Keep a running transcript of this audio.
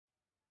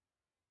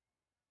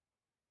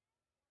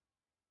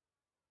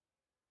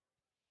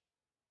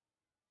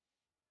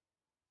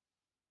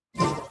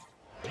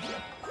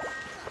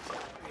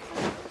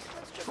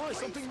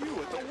something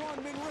new at the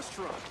Ramen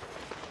restaurant.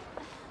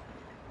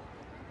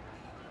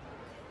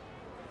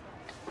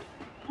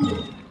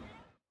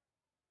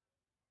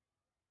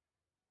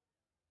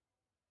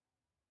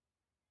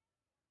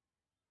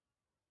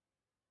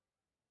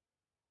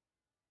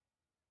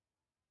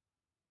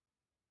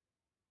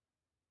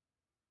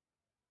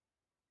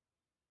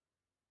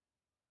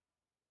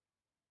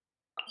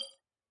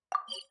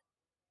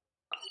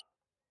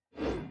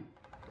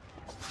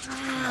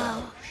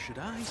 Wow. Should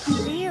I?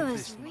 Leo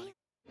is really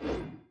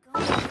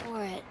going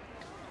for it.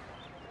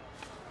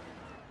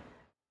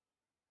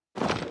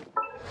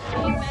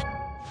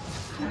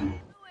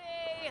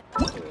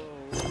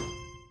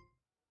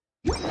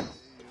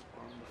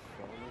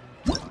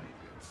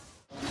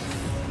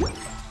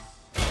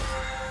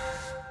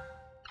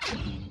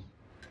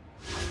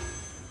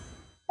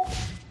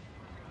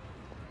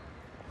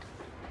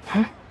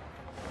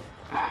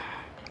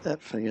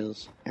 That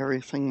figures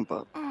everything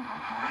but.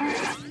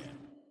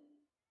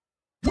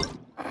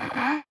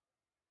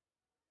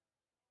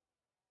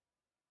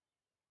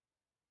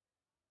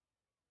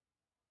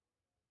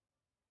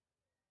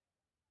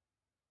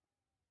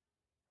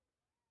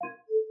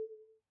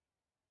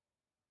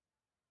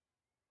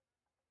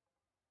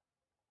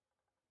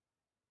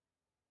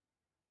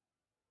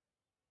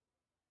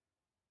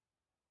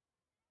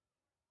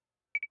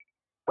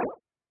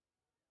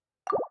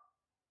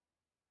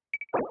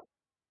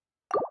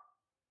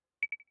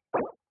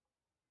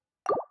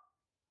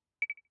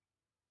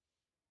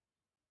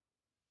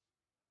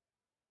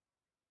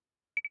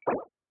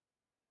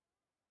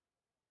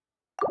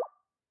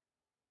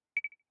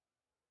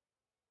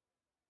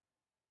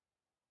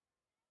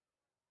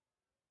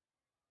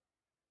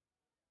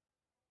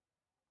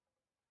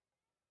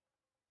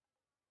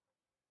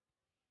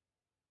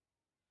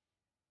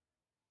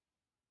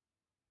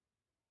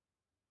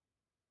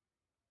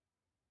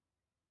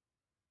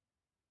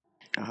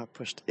 I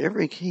pushed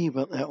every key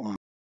but that one.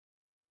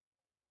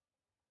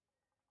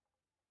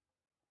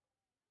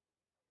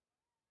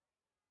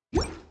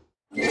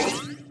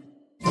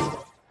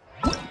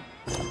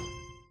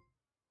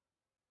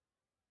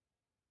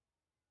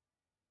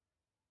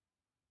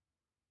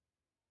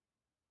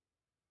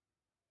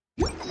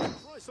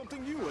 Try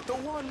something new at the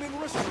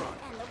Ramen restaurant.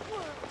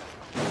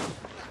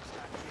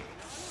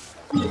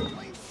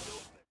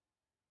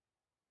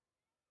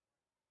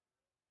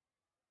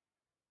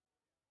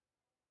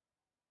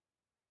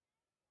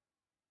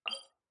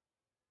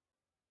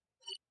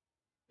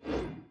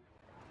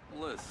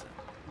 Listen,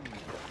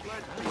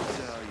 let me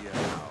tell you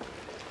how.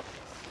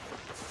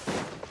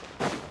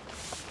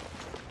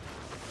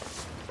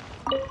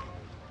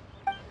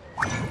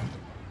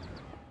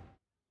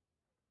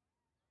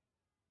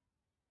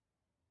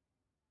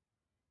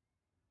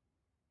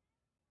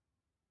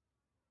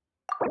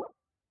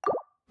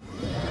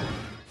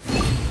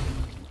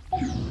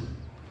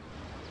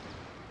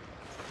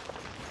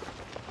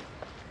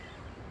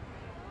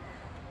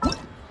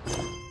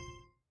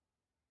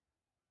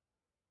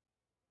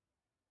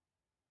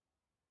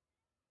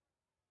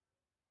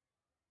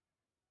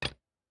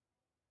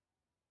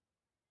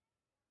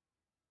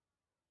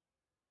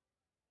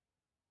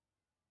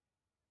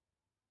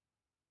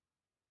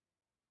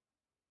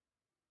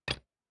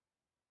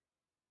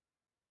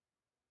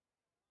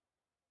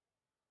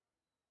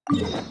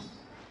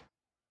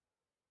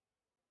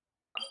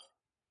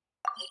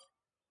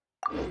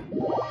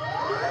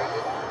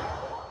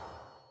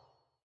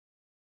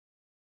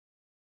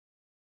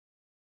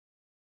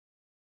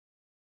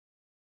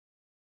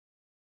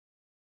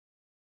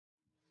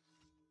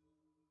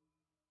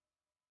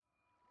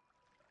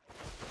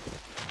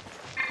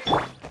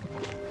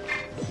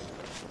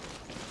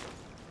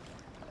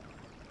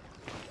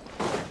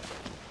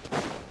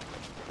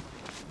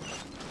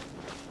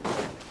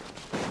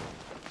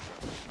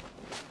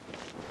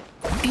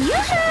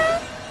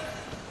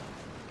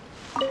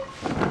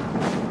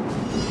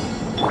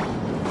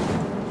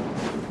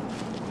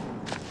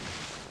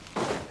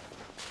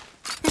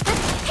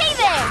 Hey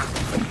there!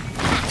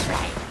 That's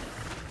right.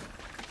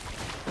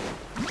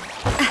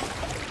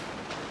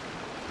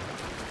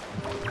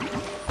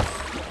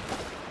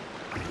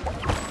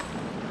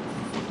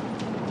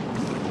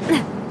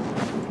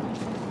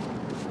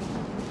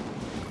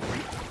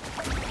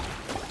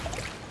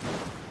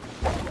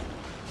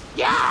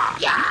 Yeah!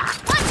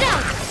 Watch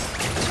out!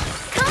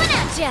 Coming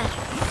at ya!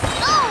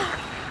 Oh!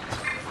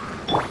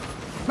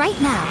 Right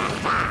now.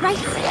 Right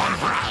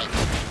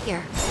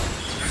here.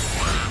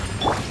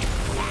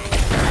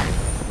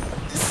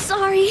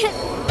 Sorry,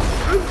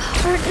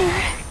 partner.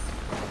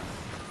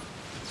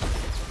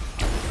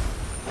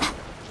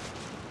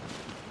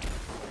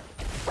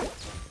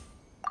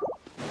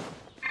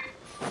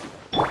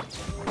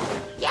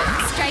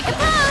 Strike a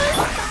pose!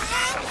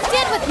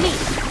 Stand with me!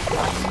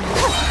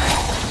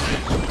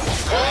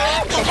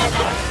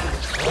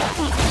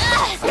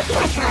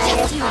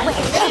 Just you wait.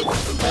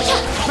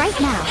 Right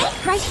now,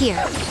 right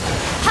here.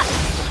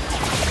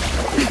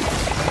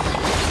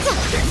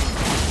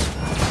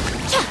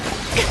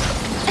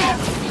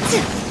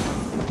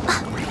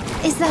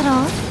 Is that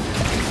all?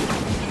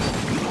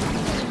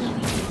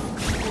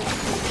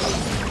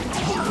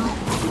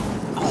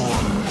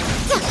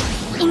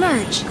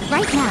 Emerge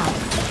right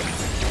now.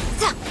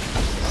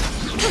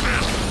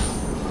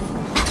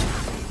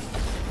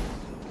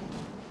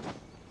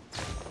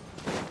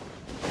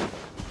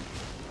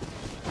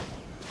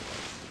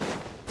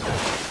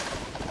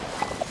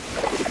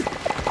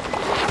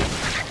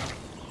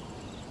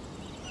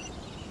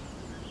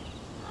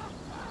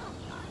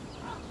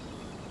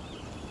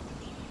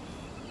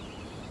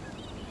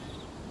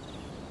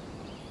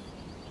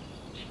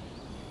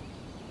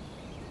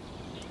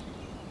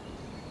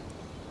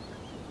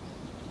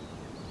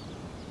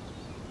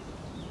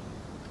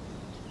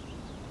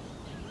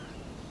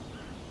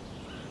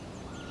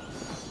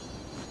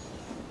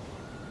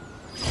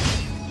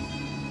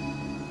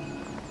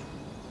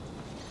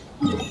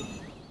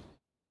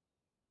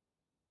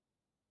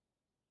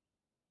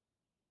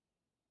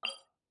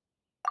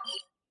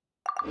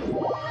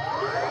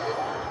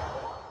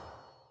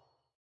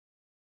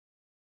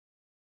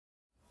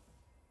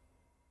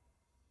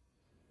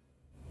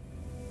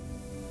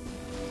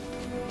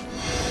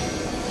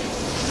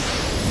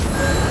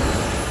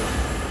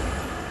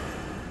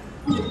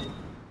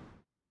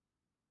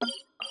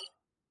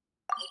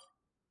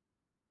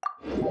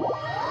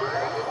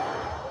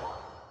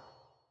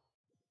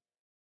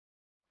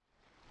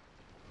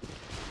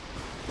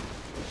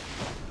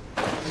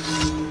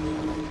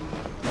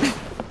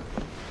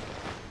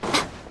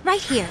 Right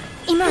here.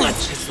 Emerge.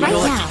 Let's right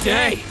feel now. lucky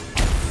day.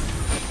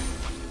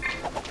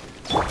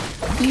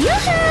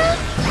 Yoo-hoo!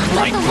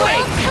 Right way.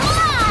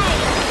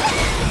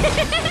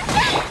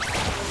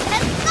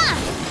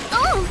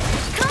 Oh,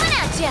 coming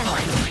at ya.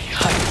 Finally,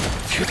 I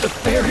to the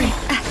ferry.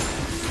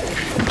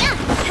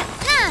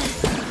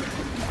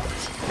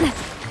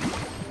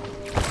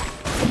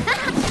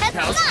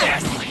 How's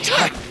that?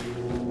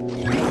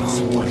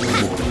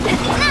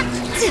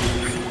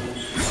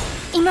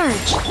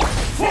 Emerge.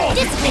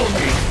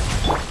 Dissipate.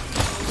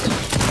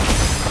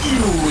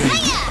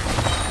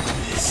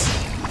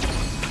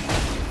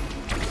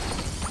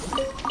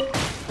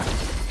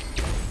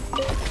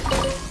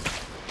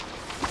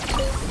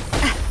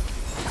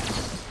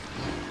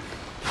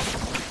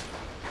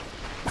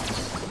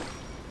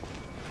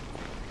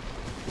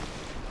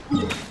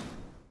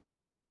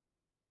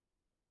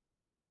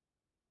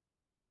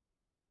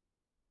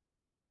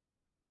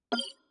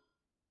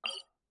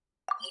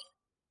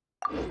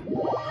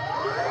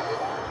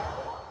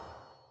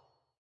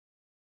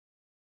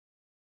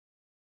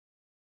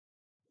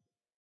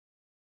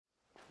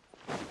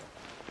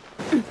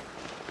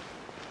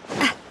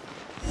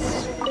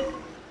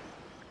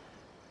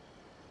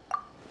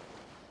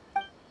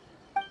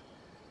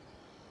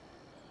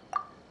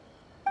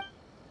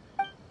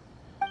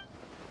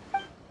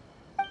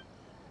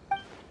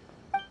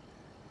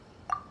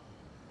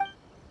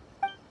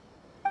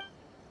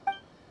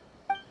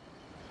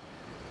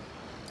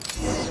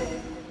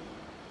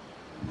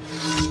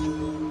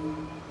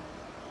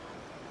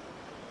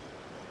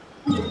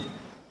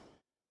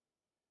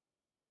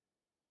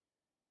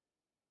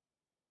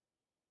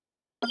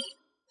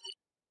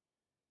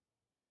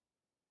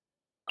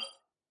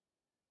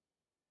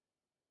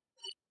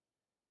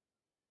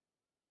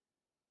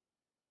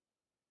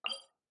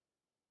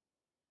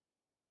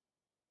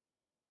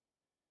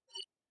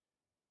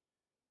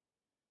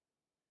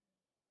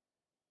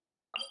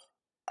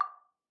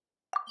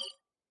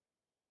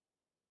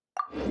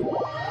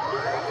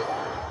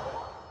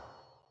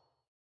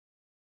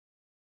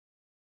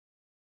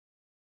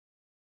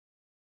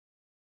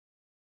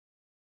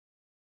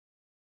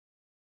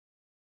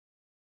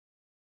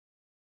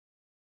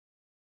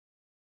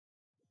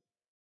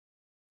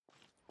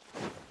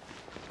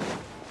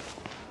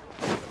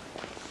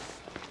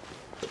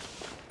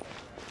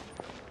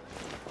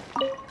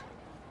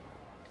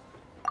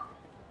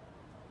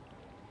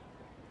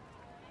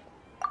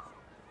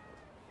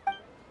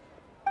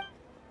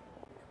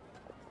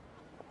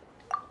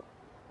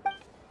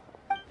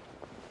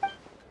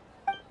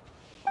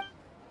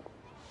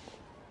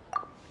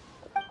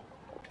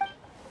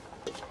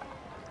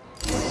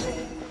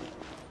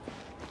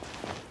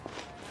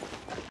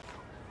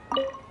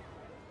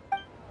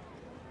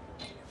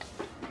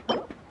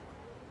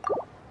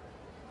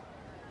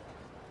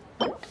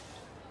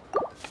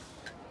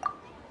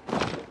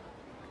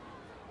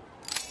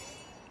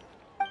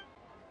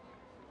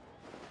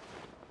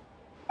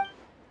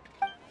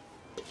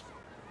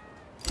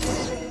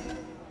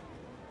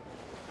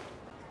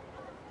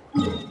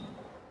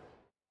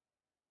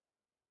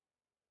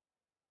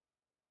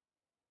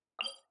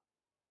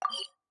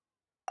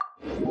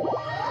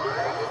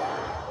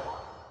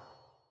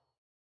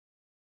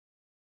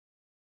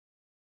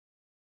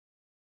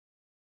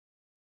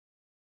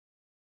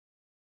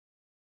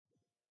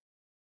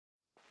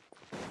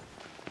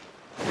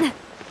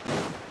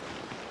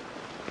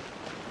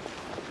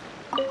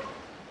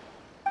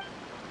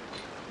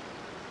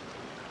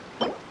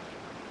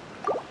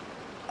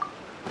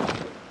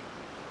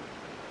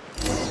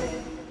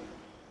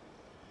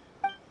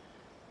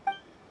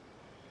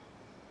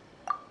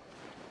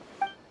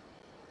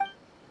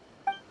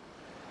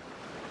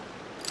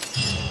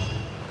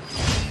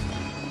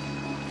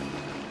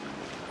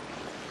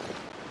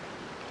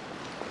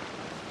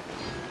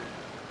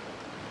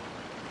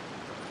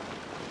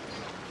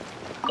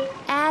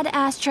 Ad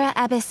Astra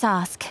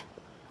Abyssosk.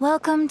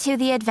 Welcome to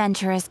the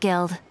Adventurous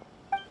Guild.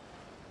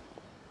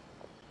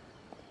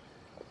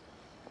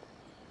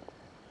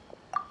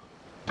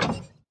 Try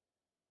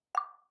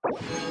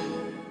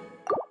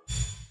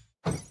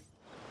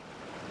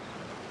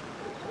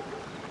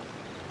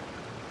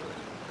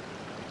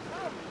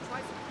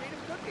some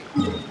creative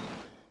cooking.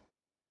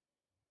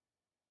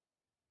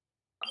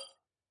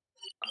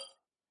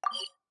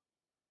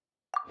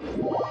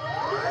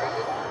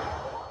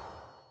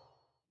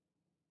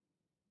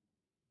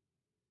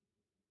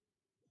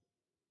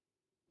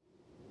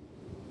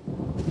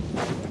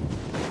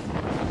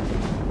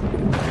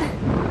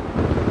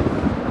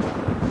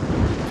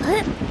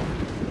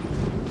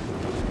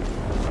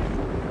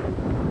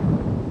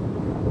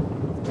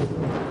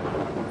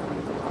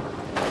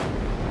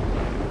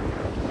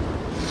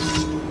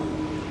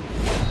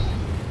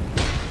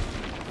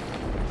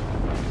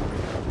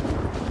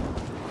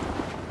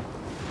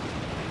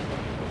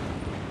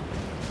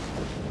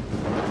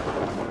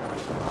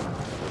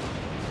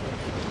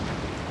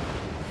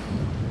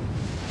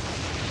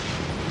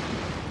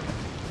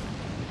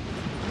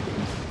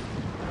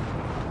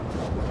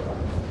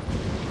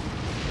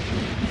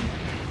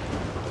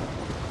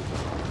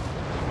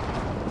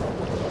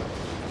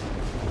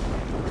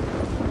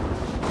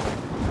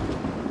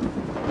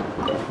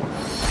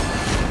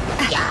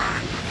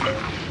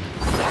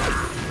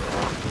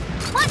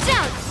 Watch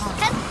out!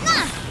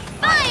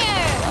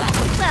 Fire!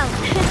 Well,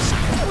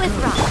 with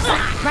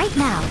rocks. Right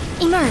now.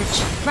 Emerge.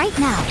 Right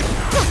now.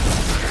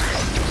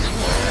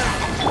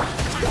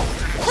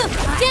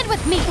 Stand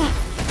with me!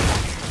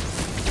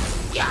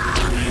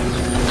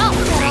 I'll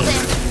settle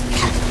this.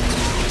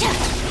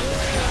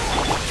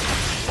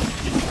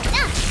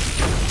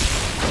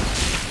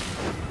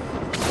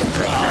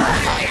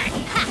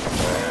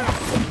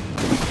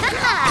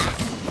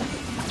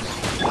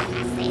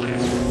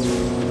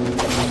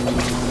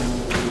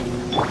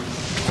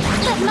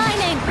 Let my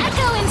name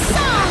echo in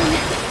song!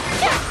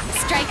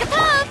 Strike a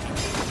pop!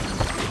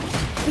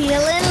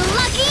 Feeling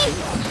lucky?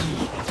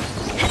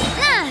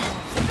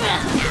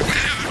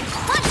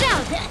 Watch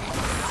out!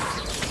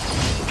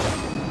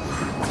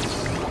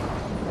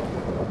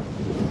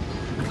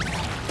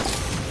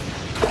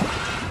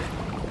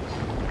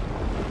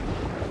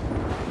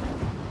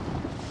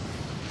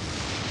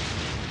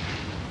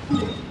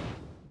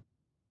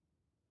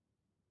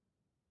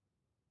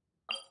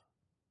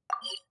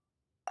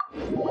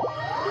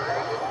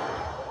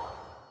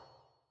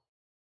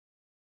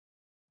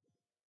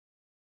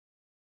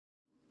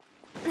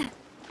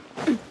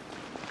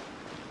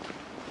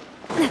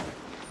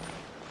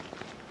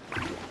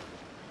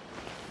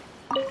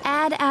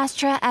 Ad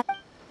Astra.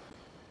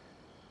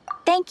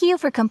 Thank you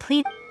for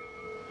complete.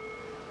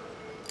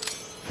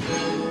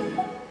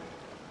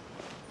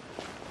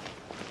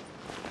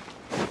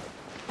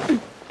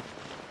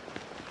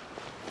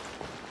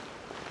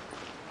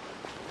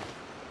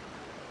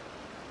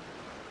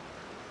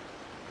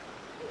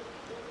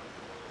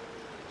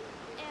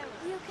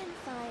 You can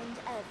find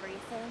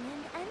everything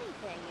and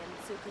anything in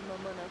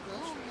Tsukumomono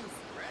Groceries.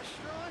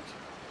 Restaurant?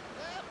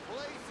 That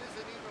place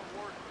isn't even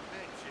worth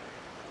mentioning.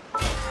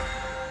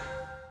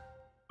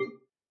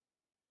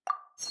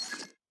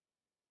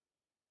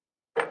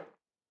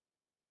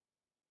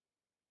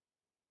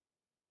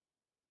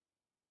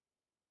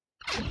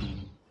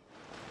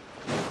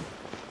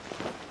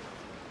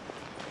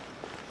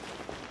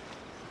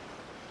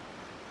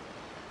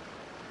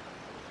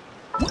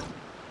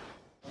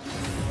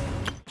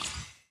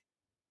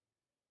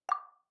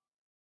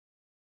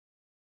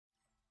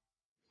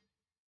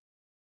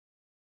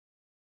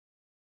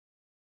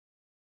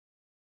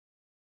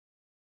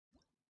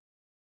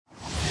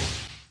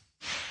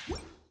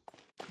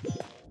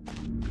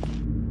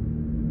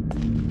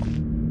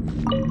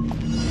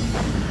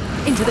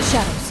 Into the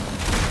shadows.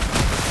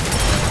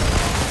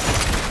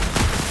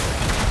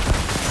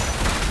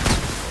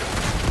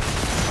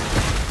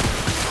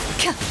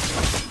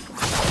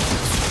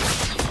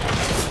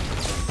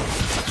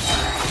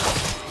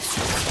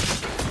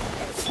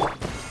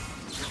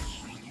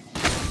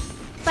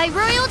 By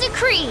royal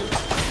decree!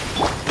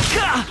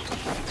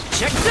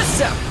 Check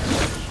this out.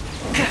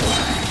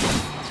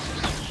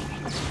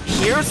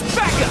 Here's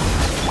backup.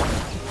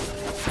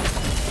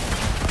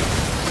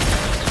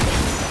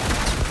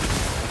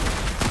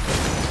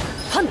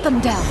 Hunt them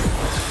down.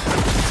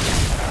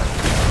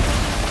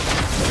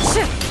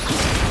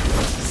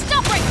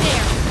 Stop right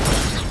there!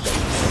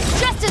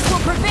 Justice will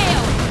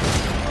prevail!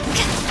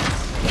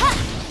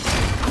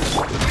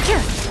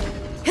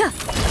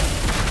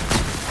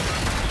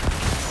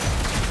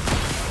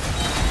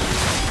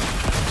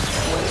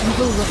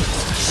 Evil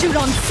roads. Shoot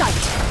on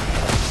sight.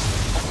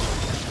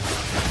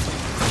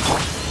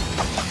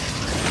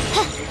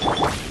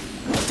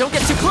 Don't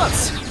get too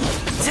close.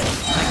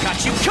 I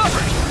got you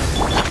covered.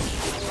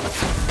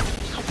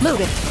 Load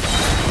it.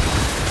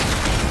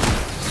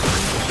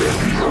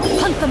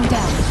 Hunt them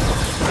down.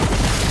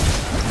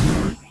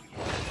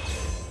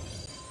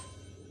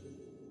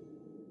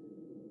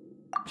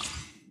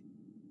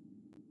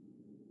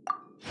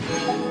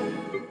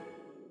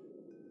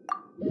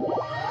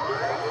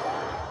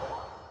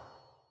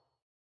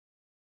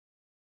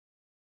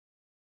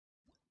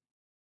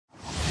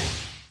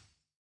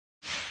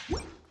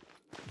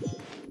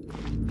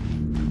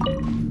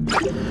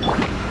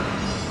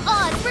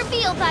 Oz,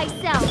 reveal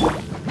thyself!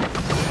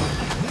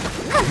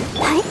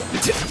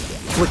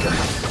 Flicker.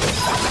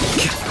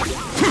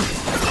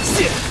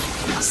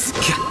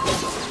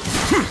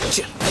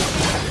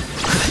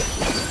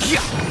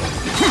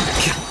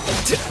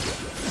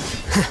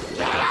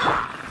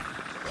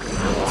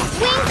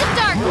 Wings of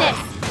darkness!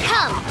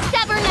 Come,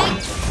 sever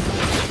night!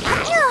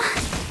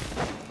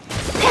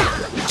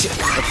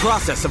 The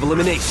process of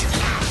elimination.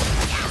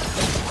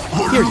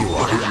 Here you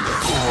are.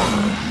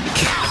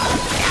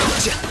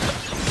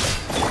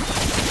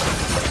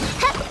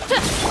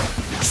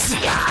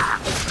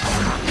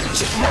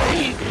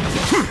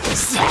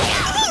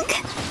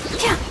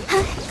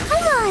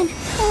 Come on,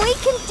 we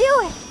can do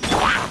it!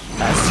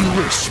 As you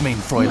wish, main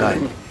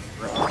Fräulein.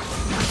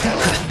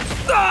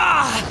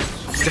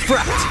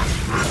 Diffract!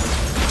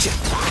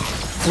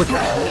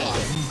 Flicker!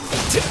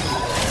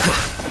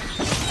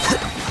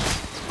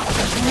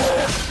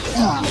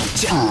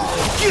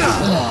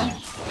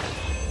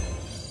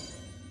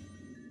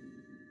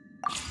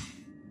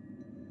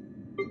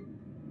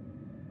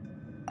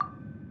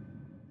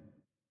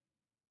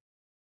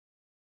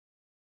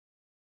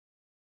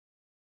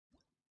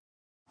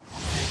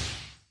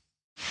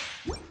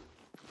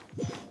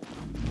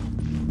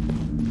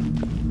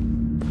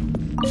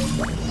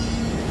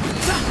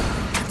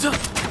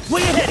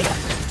 Way ahead of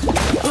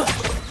you.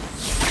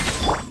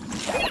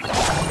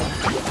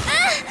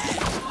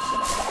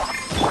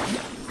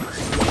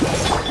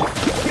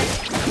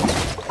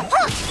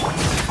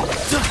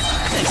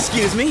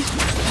 Excuse me?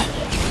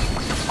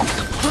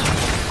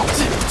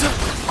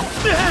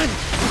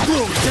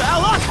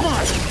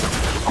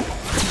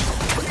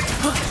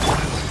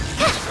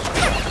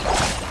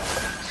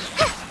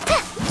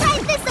 Try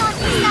this on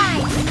the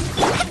side!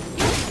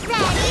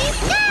 Ready,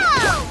 go!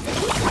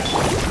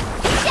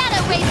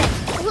 Shadow Raven,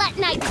 let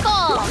night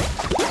fall!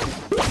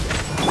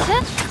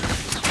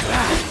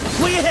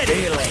 Way ahead!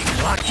 Feeling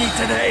lucky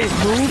today?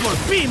 Move or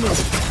be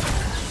moved!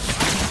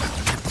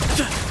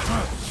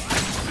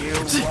 You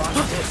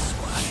want this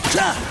one?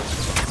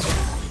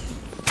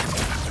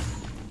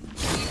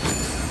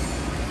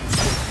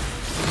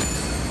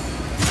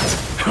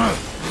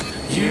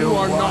 You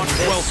are not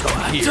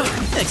welcome here.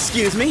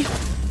 Excuse me?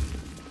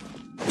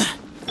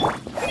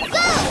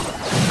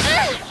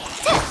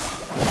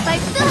 By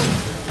Philly!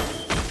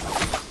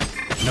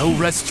 No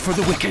rest for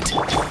the wicked.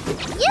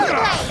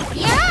 Uruguay,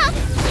 you're up!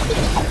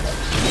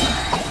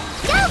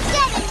 Don't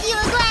get it,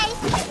 Uruguay!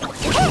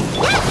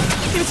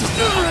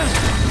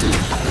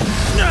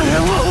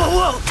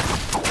 Whoa!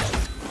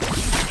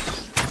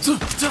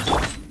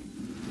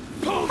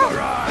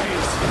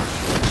 Pulverize!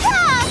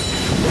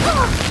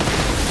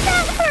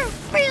 That hurt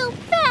real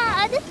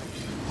bad!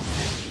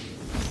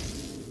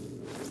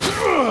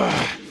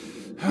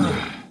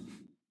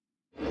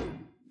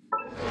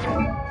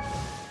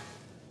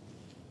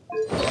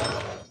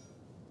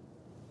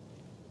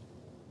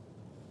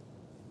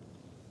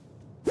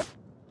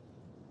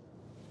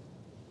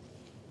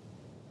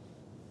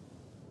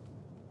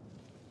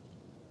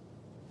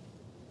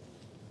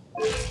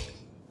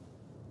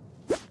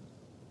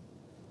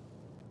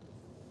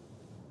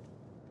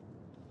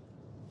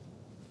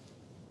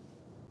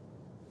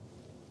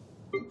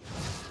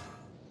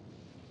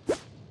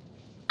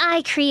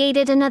 I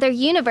created another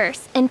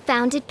universe and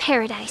founded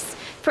paradise.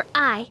 For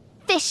I,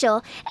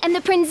 Fischl, am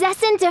the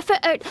Prinzessin der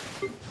Verirrt.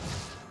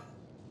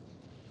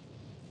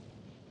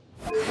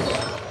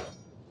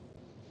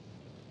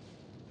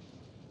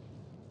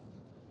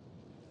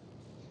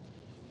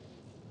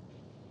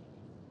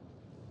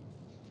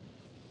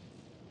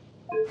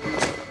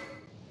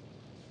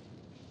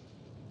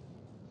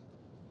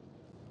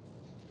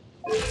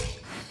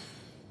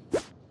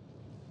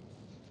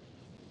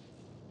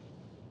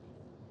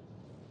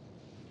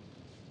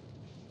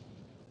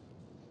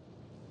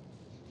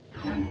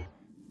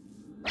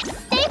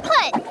 Stay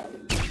put!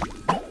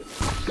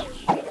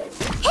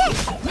 Hit!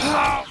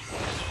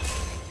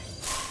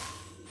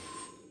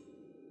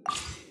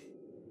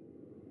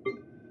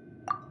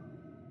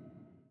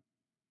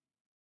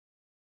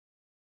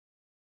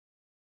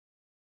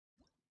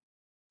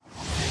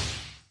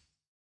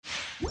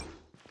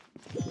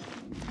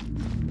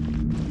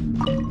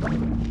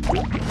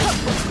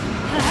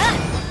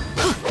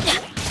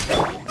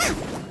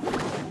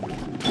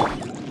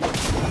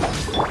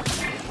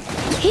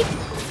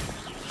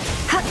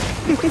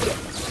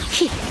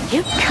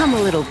 You come a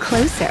little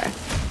closer.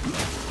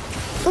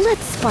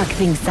 Let's spark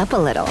things up a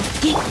little.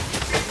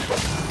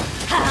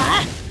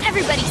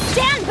 Everybody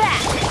stand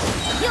back!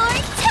 You're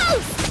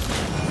toast!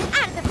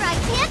 Out of the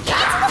frying pan,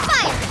 into the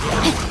fire!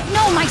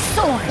 No, my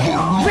sword!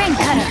 Rain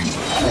cutter!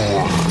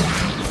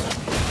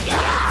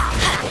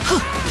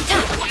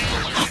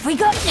 Off we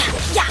go!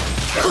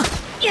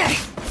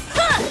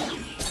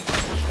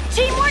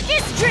 Teamwork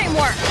is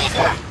dreamwork!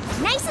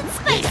 Nice and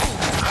spicy!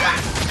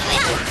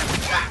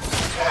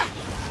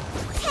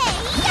 Hey,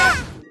 yeah!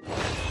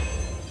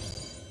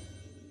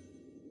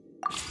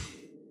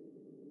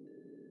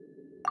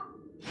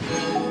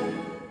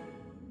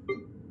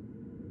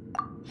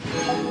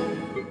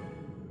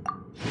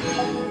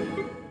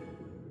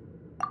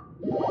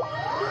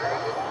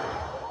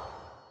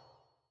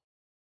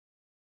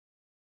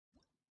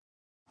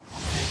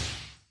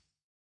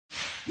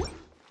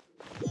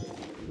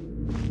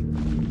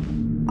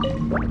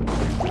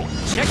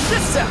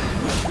 Awesome!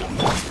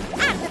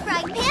 Out of the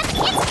frying pan,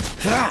 it's...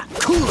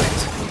 Cool it!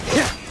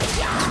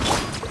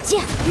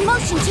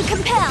 Motion to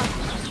compel.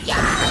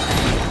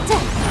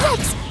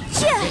 Legs.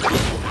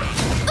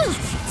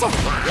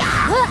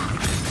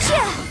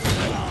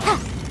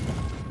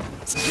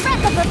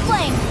 Breath of the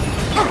flame.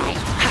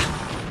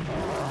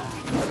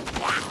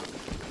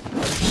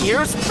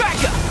 Here's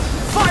backup!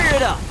 Fire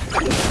it up!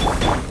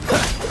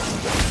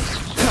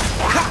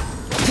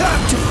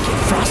 Don't get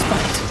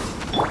frostbite!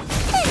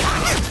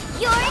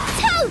 You're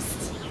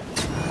toast.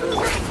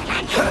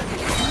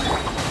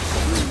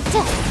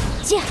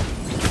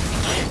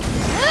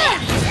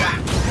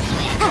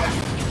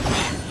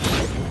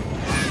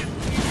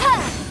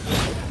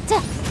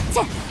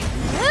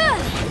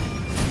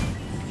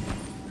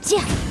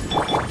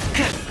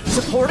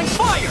 Supporting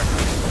fire!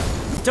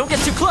 Don't get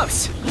too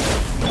close!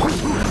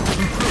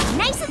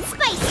 Nice and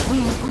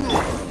spicy.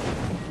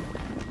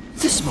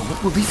 This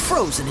moment will be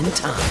frozen in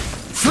time.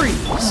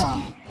 Freeze!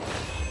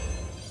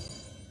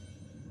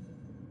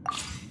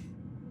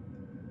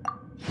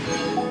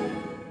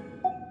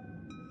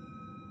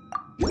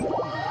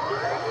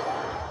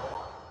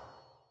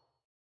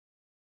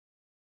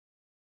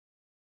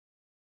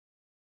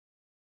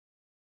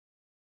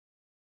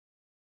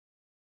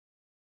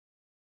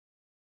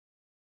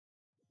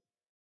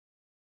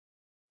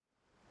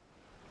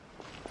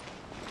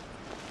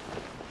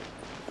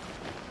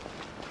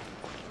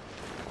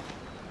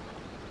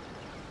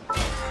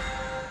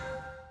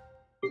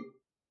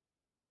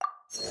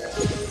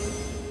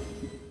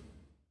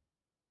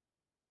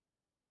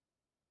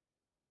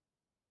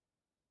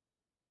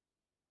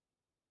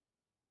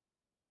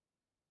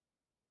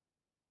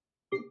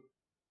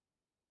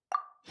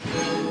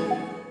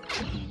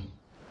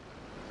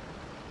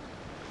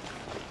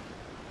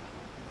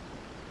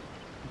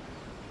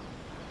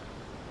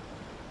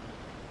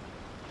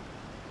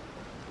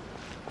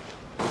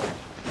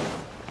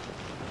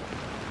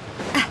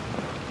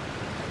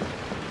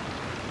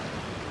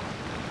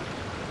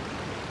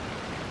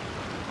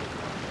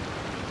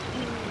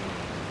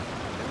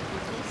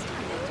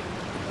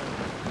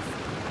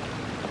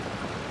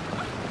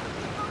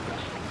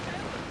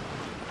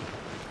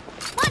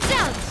 Watch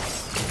out!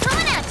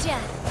 Coming at ya!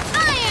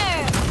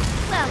 Fire!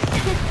 Well,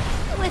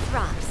 with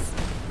rocks.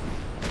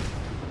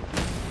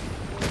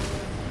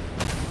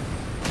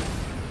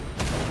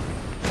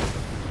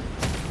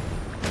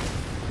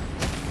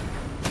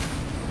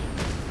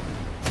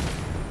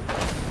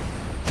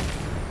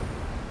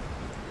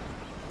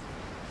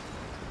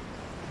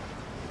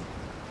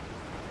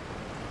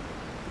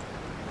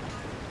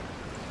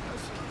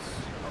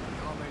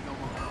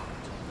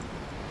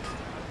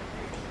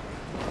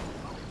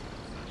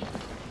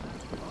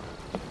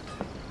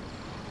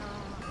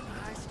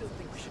 I still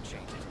think we should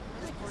change it.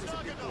 This party's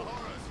a bit cool.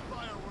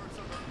 Fireworks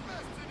are the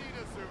best in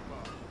Inazuma.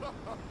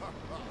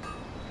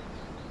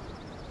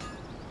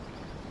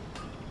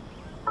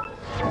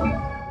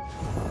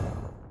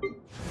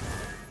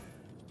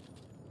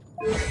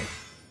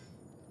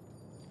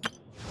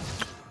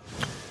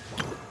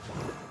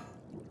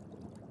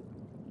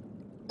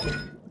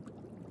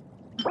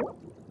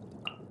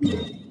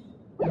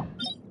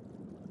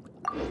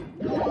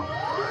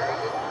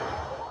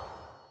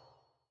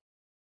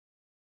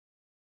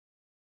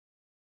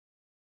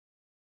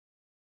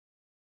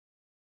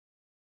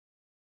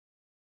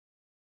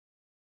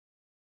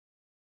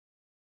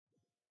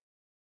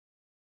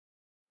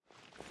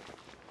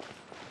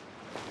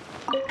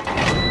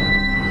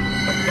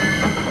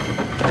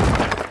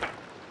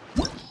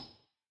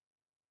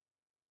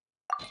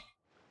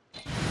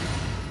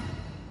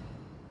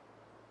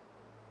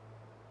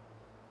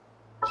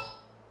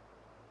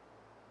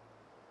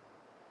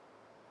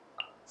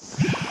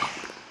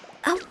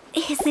 Oh,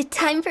 is it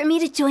time for me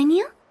to join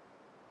you?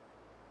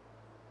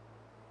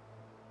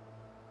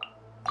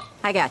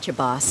 I got you,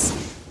 boss.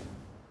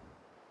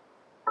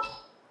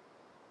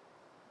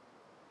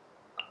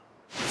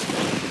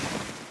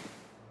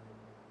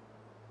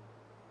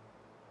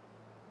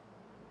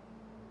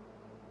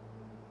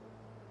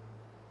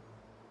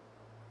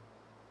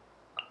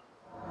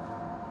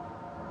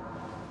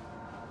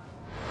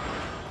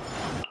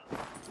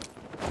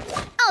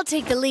 I'll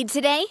take the lead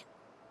today.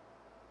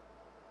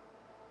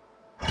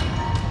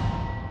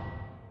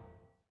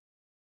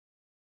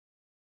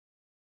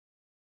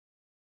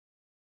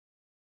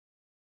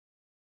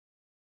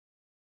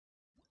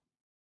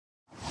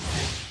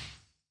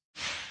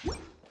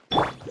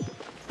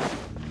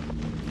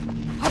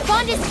 Our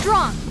bond is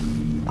strong.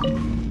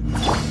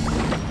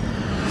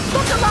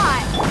 Look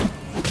alive!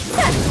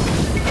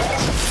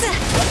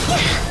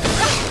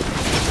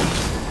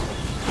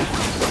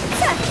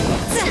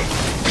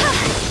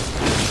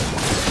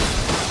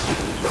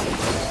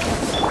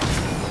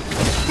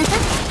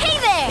 Hey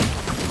there!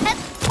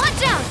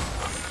 Watch out!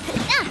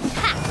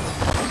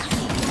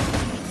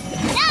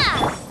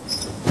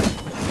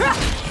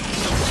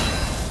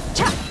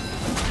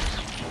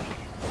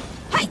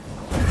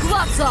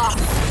 Gloves off!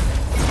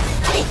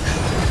 Hey!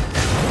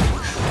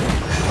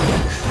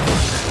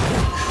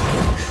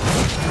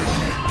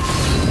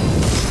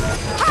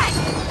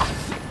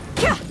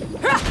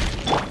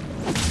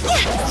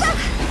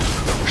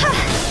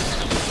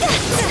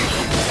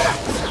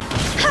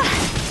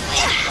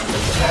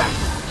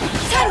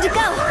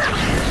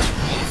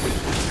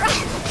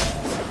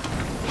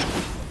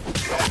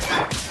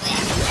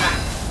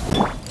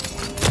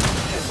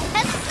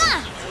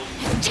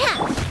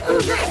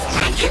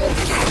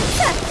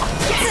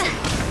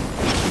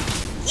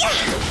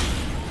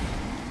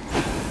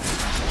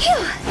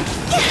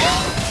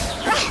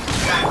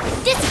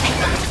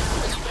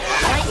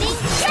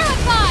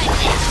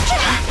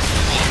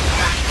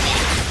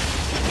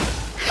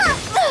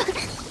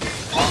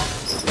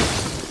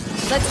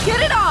 Let's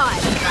get it on!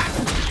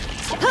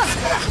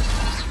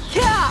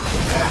 Yeah!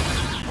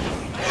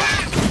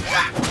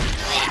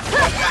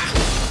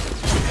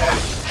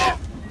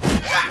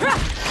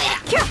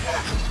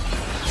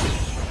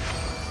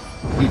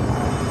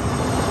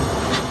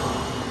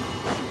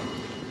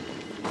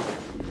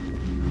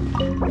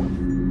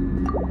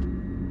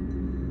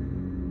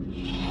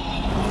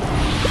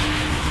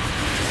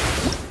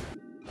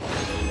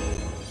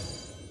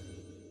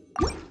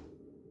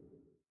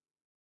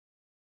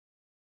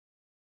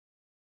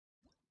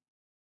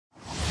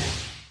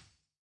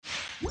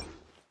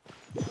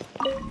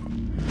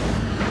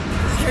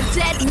 You're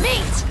dead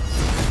meat!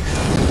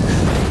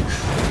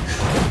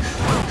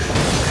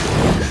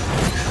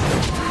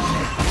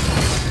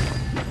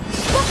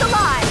 Look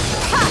alive!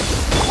 Ha!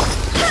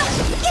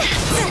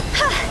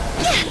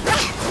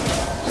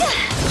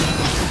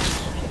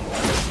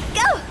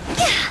 Go!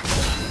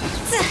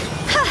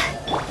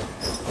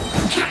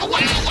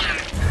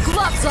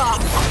 Gloves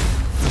off!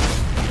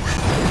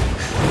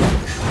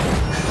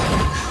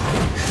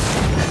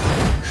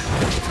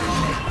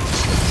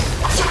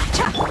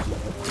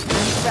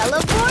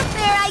 Umbrella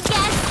warfare, I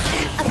guess.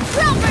 A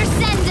proper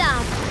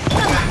send-off.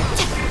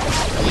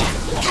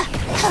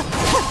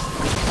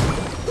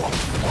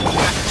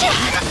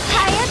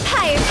 Higher,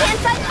 higher,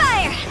 pants on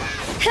fire.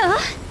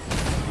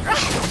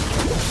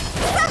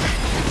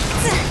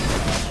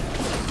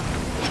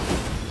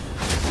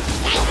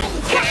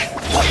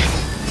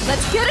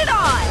 Let's get it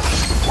on!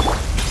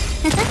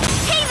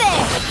 Hey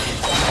there!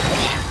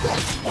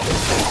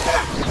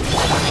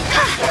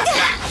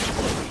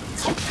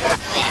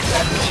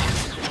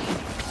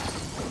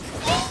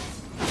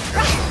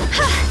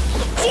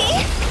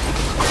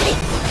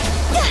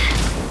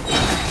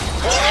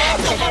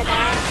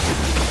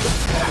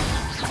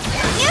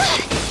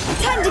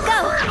 Time to go!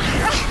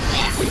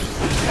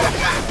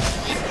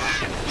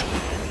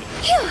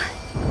 Phew!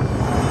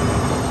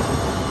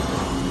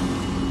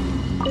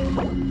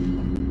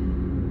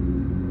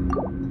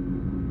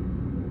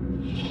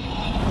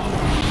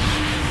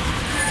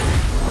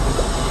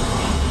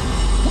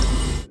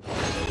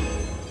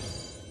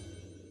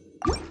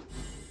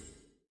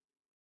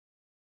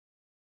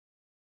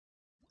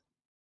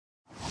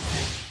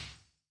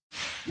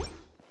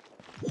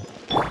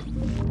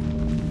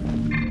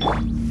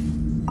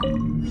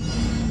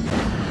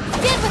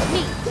 Stand with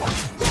me!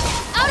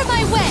 Out of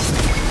my way!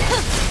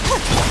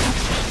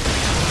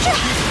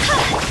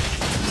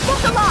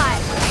 Look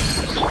alive!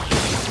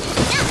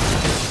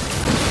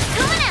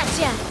 Coming at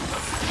ya!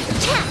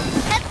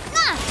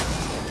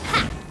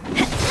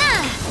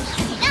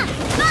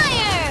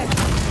 Fire!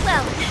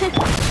 Well,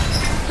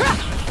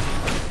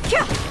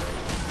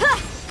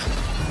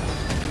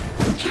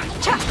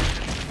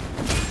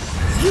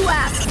 You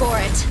asked for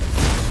it!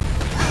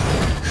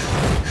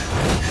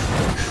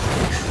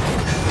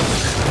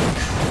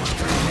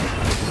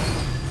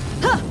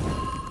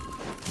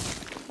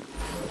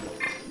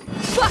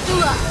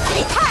 Buckle up!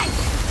 Hey!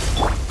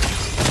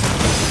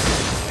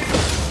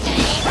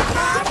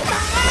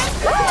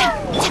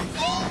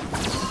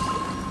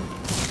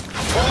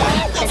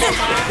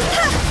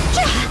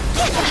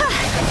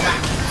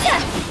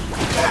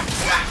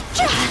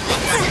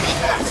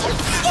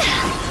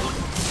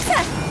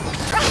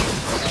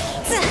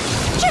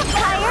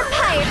 higher,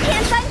 higher,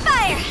 pants on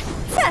fire!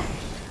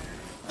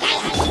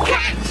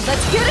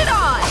 Let's get it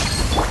on!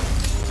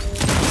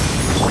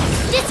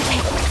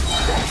 Dissipate!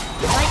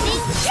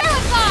 Lightning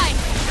terrified!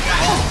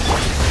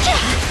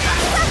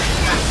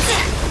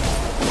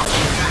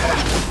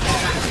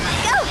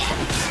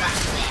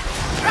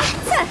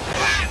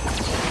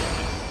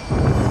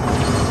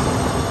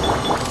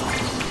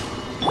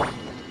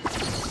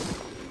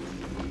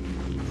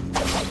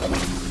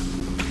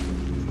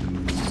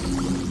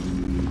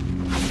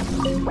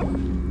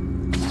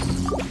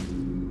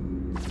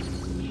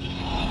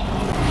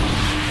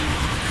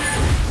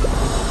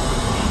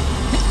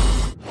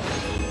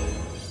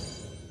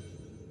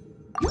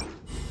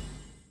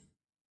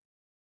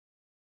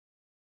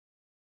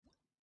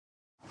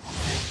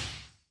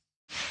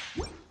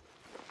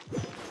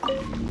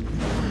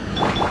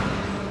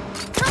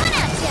 Coming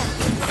at ya!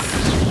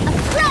 A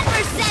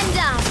proper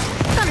send-off!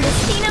 From the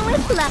Cena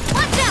with left.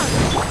 Watch out!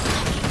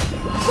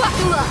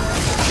 Buckle up!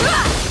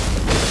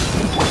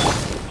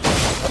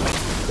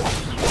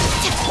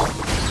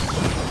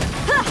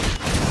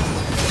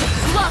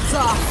 Gloves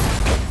off!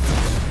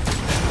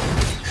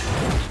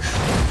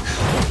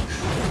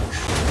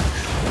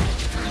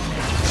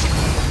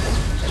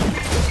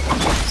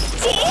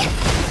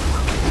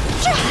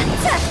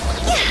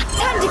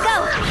 Time to go!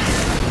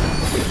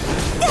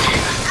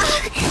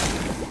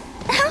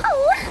 Ow!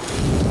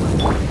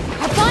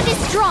 Our bond is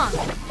strong!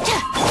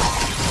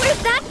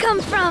 Where'd that come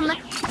from?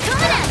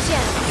 Coming at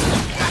ya!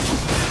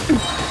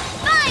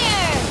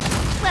 Fire!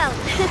 Well,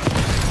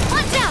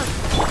 watch out!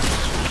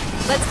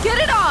 Let's get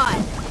it on!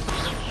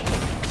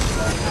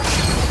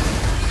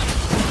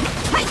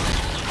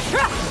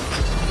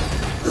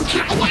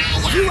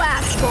 You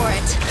asked for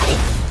it!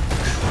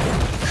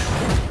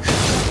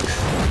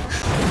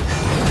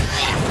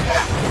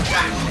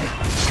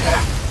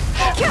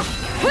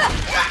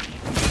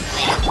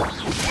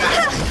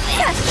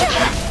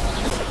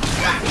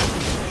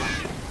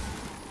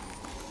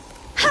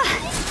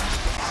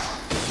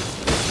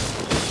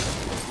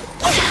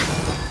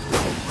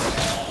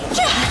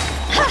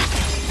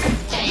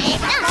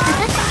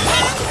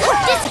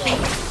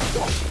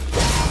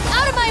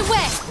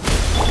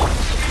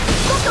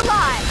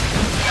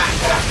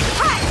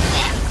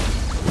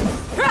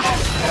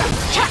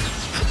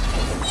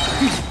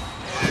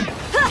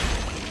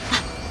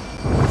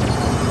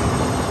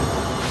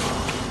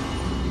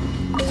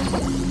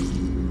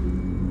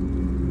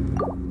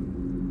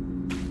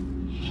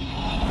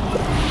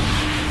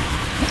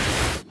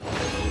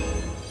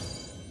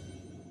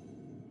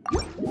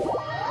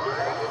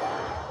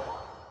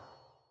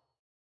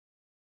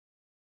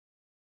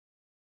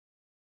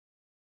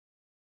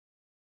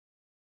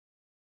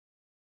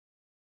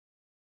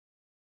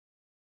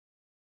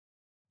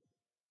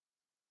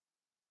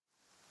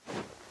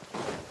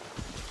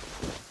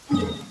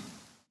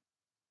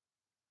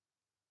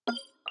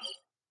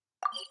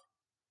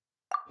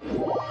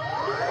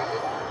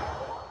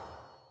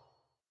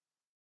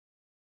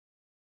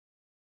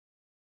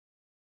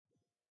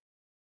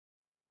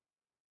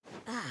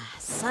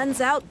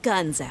 Sun's out,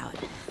 guns out.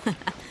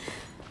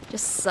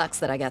 Just sucks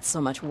that I got so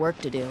much work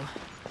to do.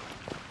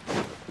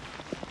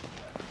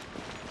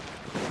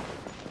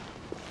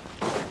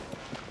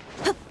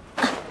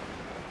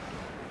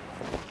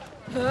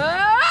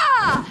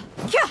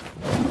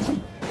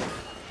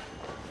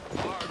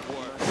 Hard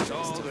work is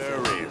all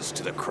there is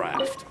to the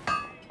craft.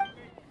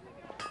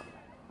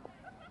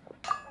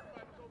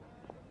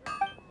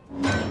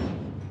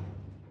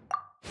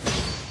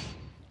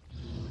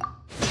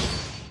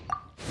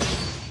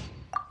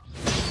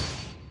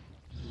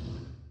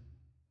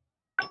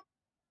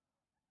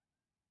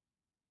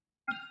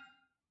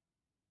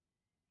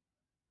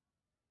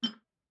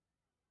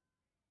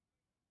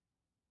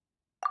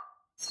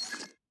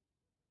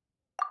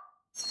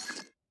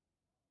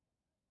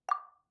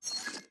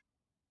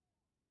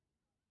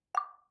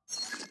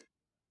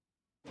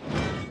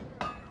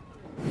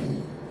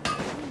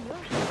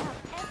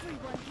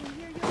 Everyone can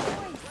hear your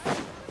voice.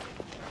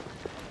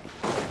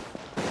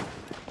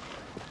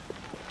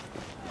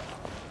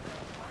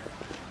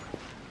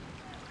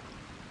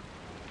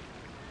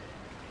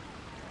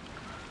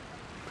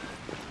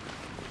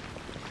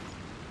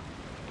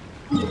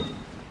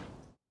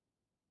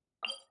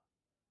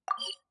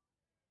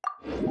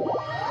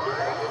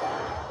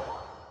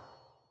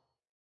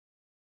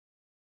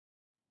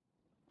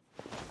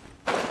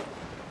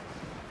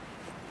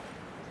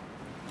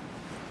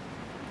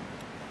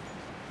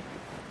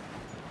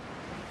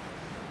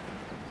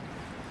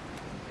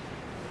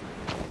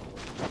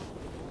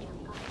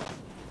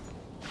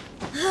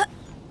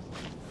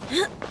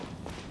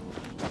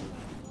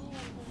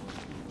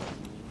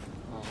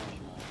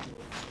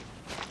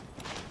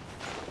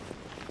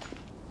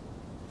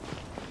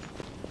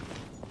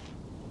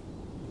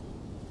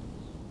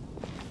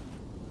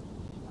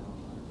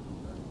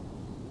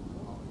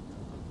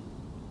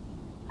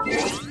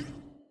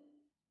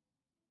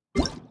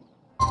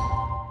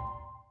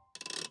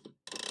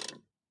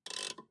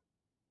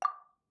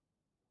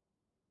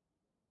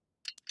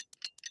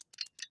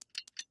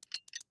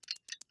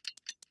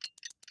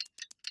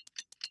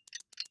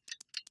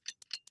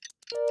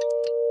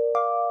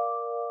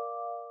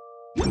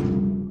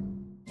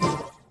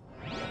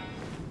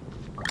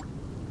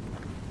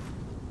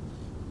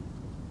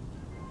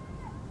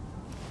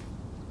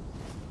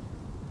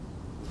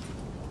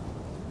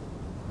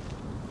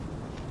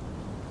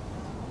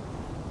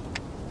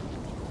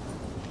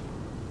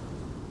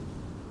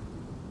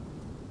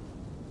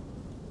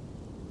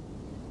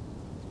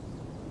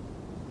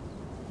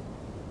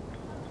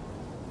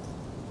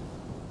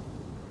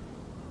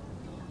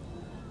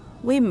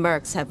 We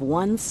mercs have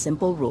one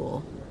simple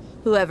rule.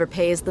 Whoever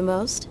pays the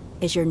most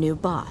is your new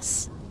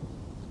boss.